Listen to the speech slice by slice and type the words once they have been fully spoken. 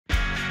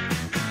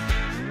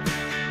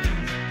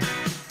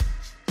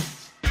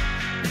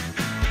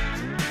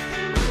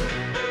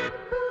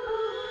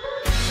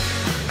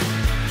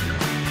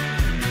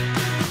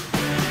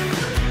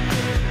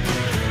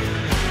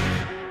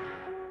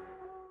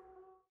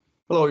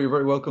Hello, you're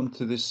very welcome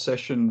to this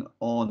session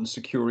on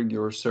securing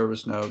your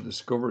ServiceNow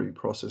discovery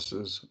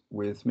processes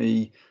with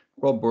me,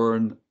 Rob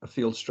Byrne, a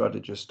field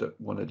strategist at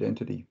One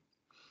Identity.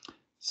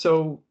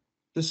 So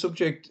the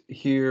subject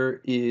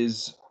here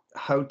is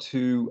how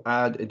to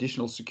add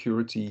additional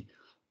security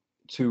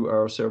to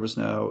our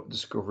ServiceNow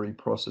discovery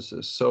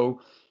processes. So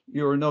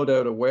you're no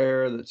doubt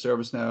aware that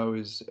ServiceNow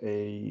is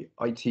a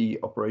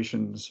IT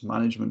operations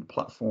management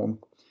platform.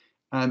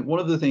 And one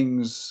of the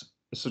things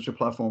such a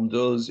platform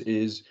does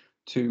is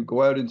to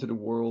go out into the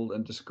world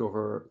and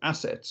discover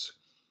assets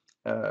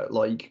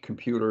like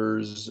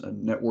computers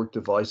and network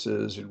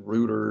devices and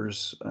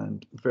routers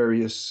and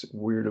various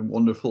weird and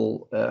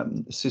wonderful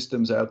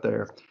systems out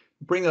there.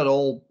 Bring that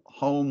all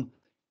home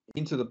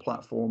into the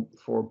platform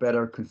for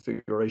better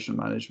configuration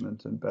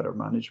management and better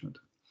management.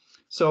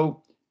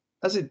 So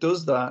as it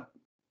does that,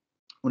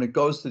 when it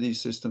goes to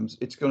these systems,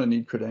 it's going to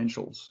need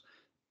credentials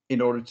in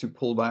order to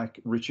pull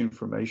back rich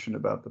information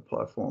about the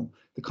platform.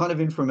 The kind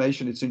of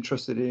information it's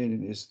interested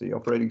in is the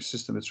operating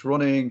system it's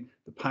running,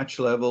 the patch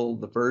level,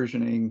 the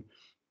versioning,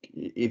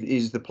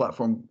 is the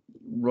platform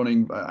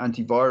running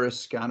antivirus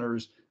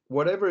scanners,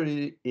 whatever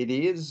it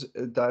is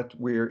that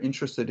we're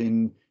interested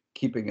in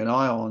keeping an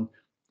eye on.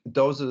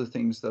 Those are the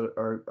things that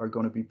are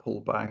going to be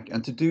pulled back.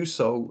 And to do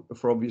so,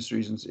 for obvious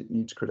reasons, it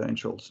needs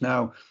credentials.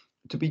 Now,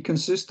 to be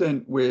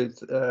consistent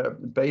with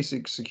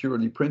basic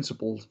security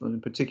principles, but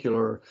in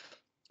particular,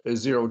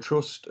 zero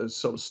trust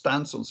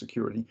stance on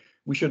security,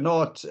 we should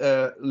not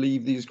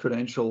leave these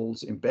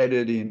credentials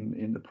embedded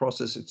in the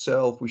process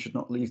itself. We should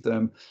not leave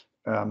them,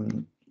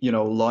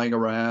 lying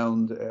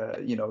around,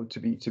 to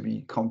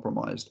be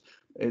compromised.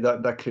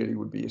 That clearly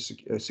would be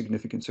a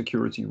significant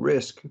security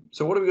risk.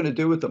 So what are we going to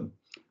do with them?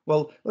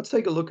 Well, let's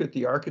take a look at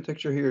the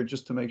architecture here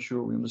just to make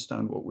sure we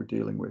understand what we're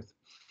dealing with.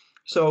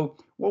 So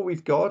what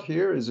we've got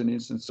here is an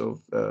instance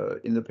of,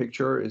 in the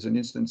picture, is an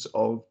instance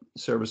of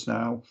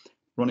ServiceNow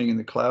running in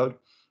the cloud.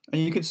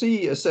 And you can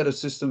see a set of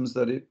systems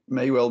that it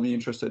may well be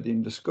interested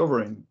in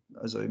discovering.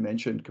 As I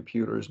mentioned,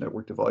 computers,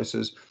 network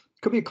devices.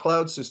 It could be a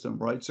cloud system,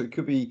 right? So it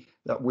could be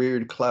that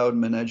weird cloud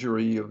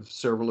menagerie of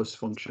serverless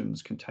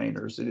functions,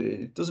 containers.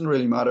 It doesn't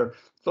really matter.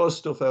 There's a lot of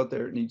stuff out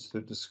there it needs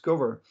to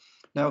discover.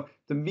 Now,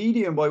 the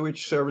medium by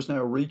which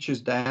ServiceNow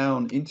reaches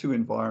down into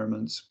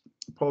environments,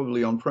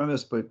 probably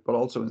on-premise, but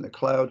also in the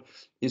cloud,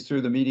 is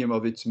through the medium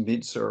of its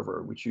mid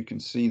server, which you can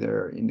see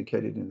there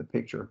indicated in the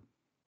picture.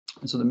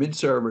 And so the mid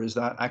server is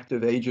that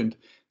active agent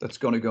that's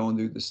going to go and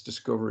do this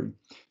discovery.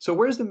 So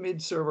where's the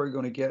mid server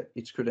going to get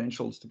its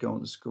credentials to go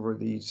and discover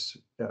these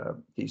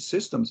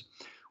systems?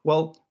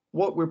 Well,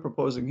 what we're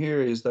proposing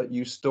here is that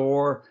you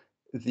store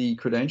the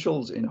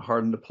credentials in a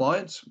hardened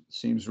appliance.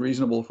 Seems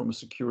reasonable from a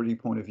security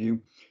point of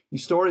view. You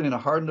store it in a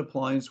hardened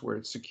appliance where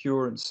it's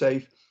secure and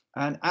safe.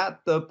 And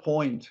at the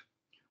point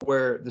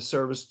where the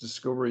service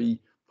discovery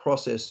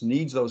process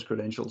needs those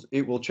credentials,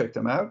 it will check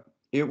them out.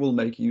 It will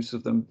make use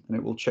of them and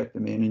it will check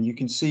them in. And you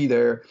can see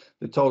there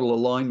the total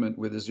alignment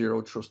with a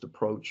zero trust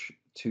approach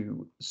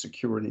to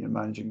security and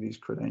managing these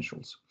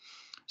credentials.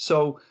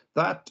 So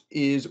that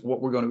is what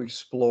we're going to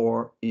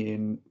explore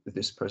in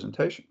this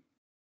presentation.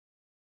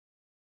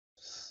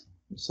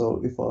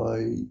 So if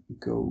I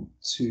go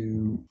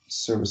to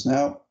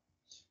ServiceNow,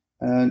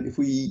 and if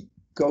we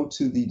go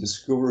to the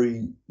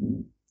discovery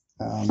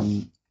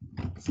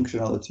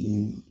functionality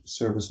in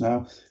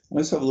ServiceNow,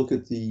 let's have a look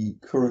at the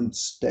current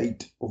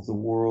state of the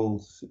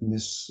world in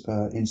this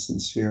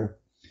instance here.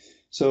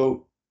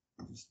 So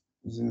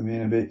zoom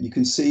in a bit, you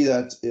can see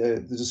that the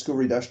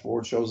discovery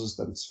dashboard shows us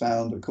that it's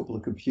found a couple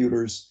of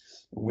computers,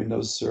 a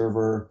Windows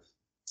server.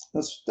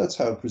 That's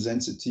how it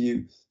presents it to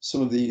you.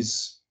 Some of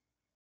these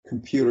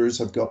computers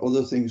have got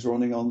other things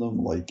running on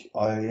them, like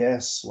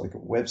IIS, like a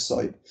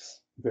website,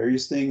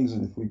 various things.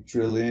 And if we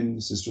drill in,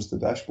 this is just the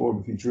dashboard.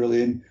 If you drill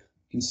in,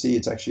 you can see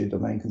it's actually a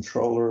domain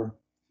controller.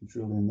 If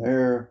you drill in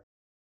there,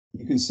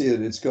 you can see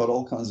that it's got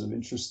all kinds of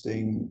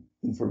interesting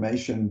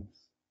information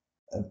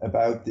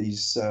about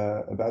this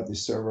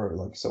server,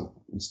 like so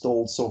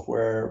installed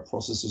software,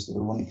 processes that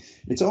are running.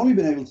 It's only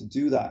been able to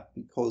do that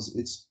because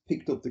it's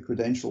picked up the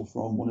credential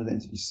from One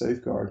Identity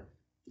Safeguard.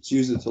 It's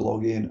used it to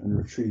log in and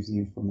retrieve the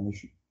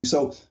information.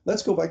 So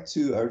let's go back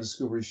to our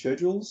discovery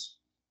schedules.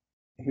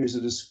 Here's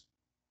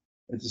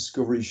a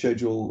discovery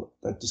schedule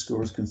that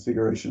discovers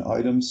configuration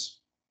items.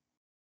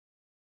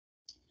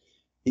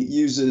 It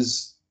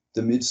uses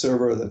the mid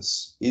server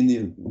that's in the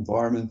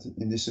environment,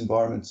 in this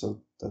environment.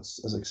 So that's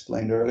as I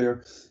explained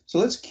earlier. So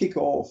let's kick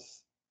off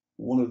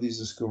one of these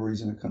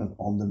discoveries in a kind of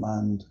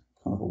on-demand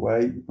kind of a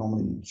way.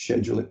 Normally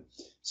schedule it.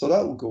 So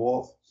that will go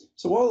off.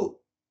 So while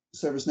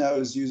ServiceNow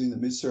is using the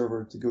mid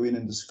server to go in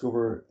and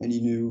discover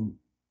any new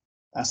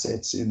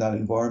assets in that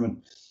environment,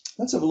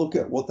 let's have a look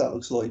at what that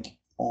looks like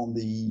on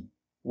the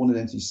One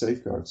Identity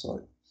Safeguard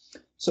side.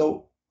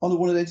 So on the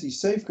One Identity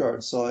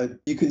Safeguard side,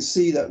 you can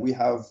see that we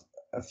have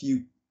a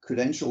few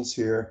credentials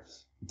here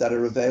that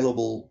are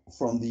available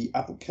from the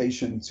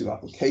application to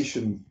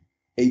application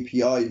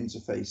API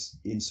interface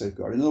in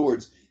Safeguard. In other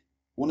words,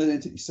 One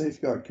Identity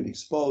Safeguard can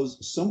expose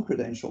some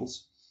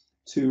credentials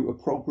to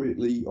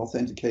appropriately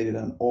authenticated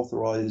and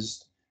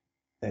authorized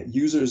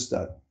users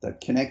that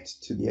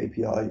connect to the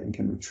API and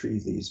can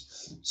retrieve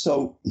these.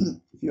 So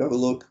if you have a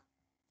look,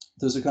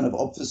 there's a kind of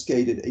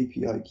obfuscated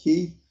API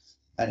key.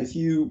 And if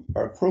you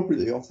are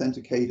appropriately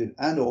authenticated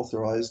and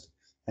authorized,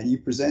 and you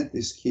present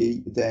this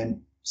key,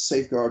 then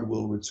Safeguard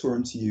will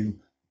return to you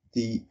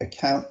the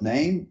account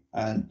name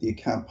and the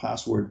account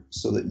password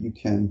so that you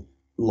can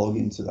log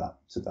into that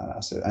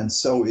asset. And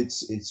so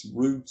it's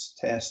root,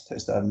 test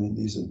admin.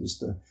 These are just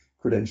the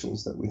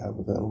credentials that we have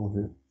available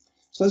here.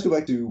 So let's go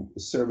back to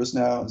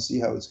ServiceNow and see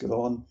how it's got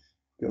on.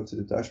 Go to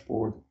the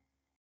dashboard.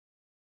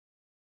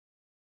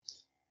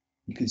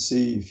 You can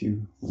see, if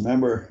you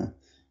remember,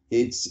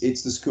 it's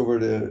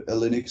discovered a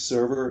Linux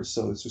server,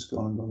 so it's just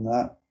gone and done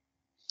that.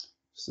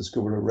 It's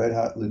discovered a Red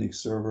Hat Linux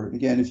server.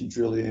 Again, if you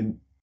drill in,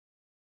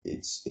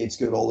 it's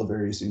got all the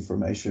various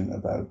information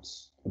about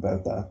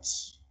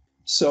that.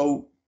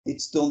 So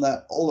it's done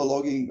that. All the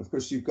logging, of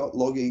course, you've got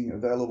logging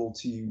available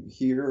to you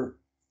here.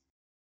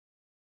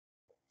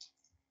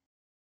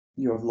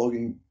 You have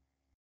logging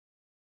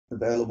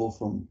available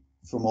from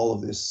all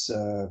of this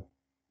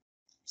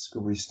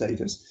discovery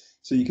status.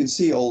 So you can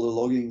see all the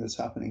logging that's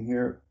happening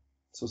here.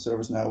 So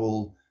ServiceNow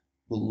will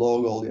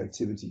log all the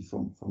activity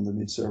from the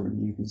mid server,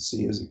 and you can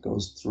see as it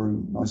goes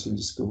through nicely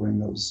discovering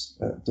those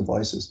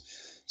devices.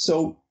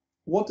 So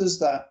what does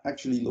that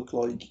actually look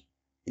like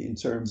in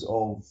terms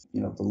of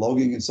the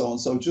logging and so on?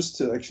 So just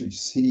to actually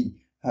see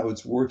how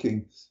it's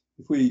working,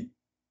 if we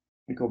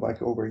go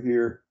back over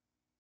here,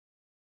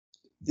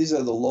 these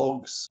are the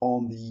logs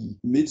on the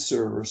mid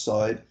server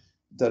side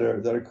that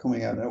are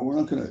coming out. Now, we're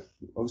not going to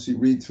obviously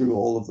read through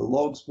all of the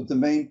logs, but the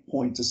main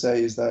point to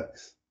say is that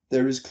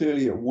there is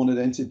clearly a one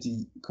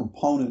identity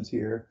component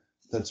here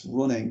that's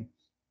running,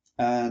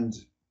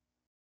 and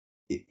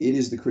it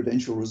is the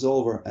credential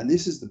resolver. And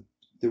this is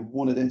the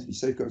one identity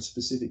safeguard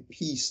specific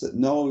piece that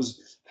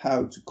knows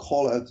how to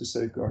call out to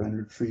safeguard and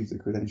retrieve the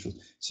credentials.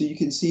 So you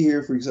can see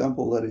here, for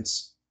example, that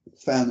it's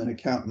found an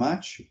account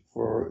match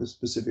for a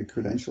specific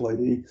credential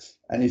ID.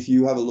 And if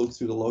you have a look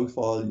through the log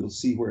file, you'll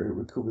see where it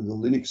recovered the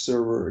Linux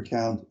server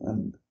account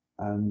and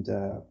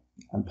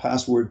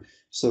password,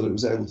 so that it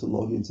was able to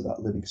log into that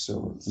Linux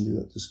server and do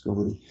that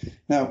discovery.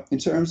 Now, in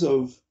terms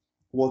of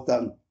what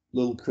that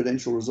little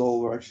credential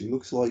resolver actually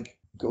looks like,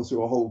 go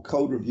through a whole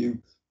code review,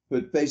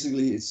 but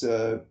basically it's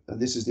and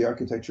this is the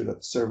architecture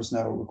that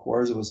ServiceNow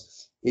requires of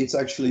us. It's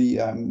actually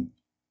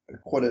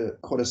quite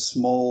a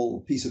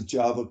small piece of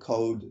Java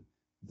code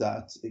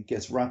that it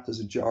gets wrapped as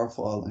a jar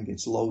file and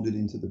gets loaded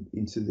into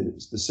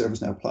the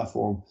ServiceNow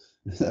platform.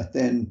 That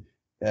then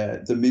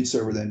the mid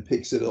server then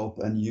picks it up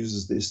and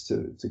uses this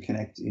to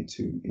connect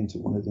into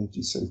one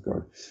identity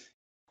safeguard.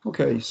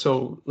 Okay,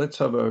 so let's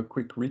have a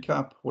quick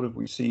recap. What have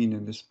we seen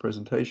in this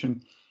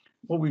presentation?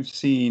 What we've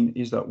seen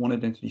is that one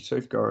identity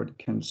safeguard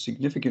can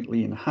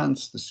significantly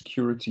enhance the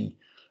security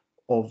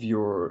of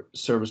your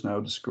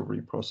ServiceNow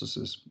discovery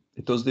processes.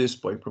 It does this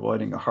by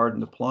providing a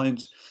hardened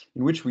appliance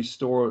in which we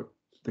store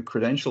the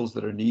credentials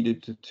that are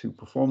needed to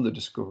perform the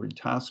discovery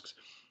tasks.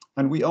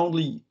 And we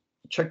only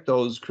check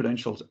those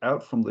credentials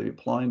out from the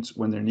appliance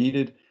when they're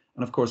needed.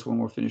 And of course, when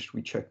we're finished,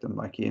 we check them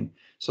back in.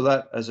 So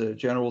that, as a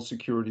general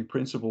security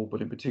principle,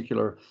 but in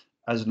particular,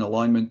 as an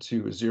alignment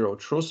to a zero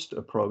trust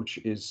approach,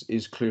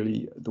 is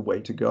clearly the way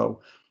to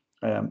go.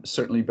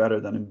 Certainly better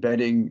than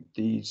embedding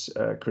these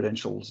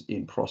credentials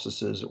in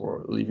processes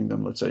or leaving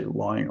them, let's say,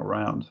 lying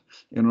around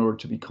in order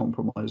to be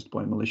compromised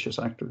by malicious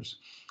actors.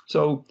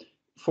 So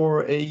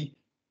for a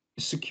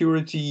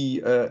security,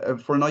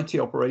 for an IT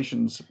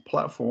operations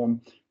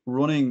platform,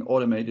 running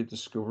automated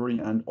discovery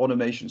and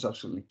automation is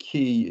absolutely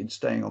key in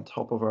staying on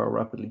top of our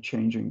rapidly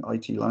changing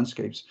IT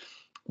landscapes.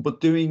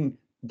 But doing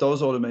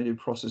those automated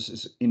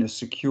processes in a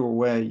secure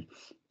way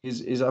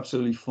is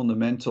absolutely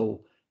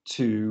fundamental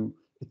to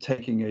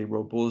taking a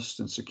robust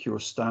and secure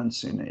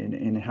stance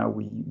in how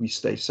we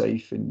stay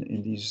safe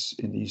in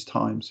these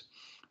times.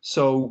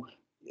 So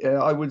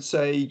I would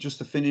say, just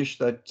to finish,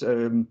 that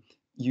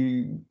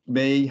you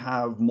may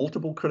have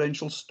multiple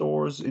credential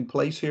stores in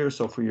place here.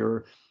 So for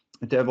your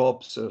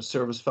DevOps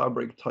service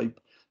fabric type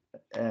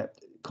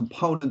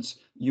components,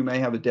 you may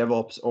have a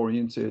DevOps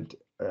oriented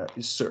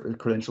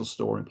credential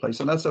store in place,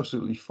 and that's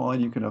absolutely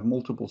fine. You can have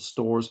multiple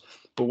stores,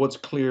 but what's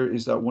clear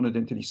is that one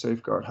identity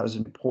safeguard has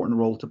an important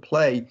role to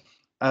play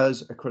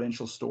as a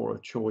credential store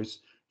of choice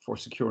for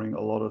securing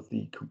a lot of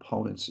the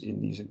components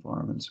in these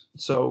environments.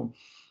 So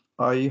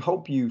I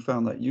hope you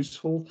found that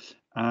useful,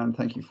 and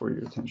thank you for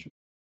your attention.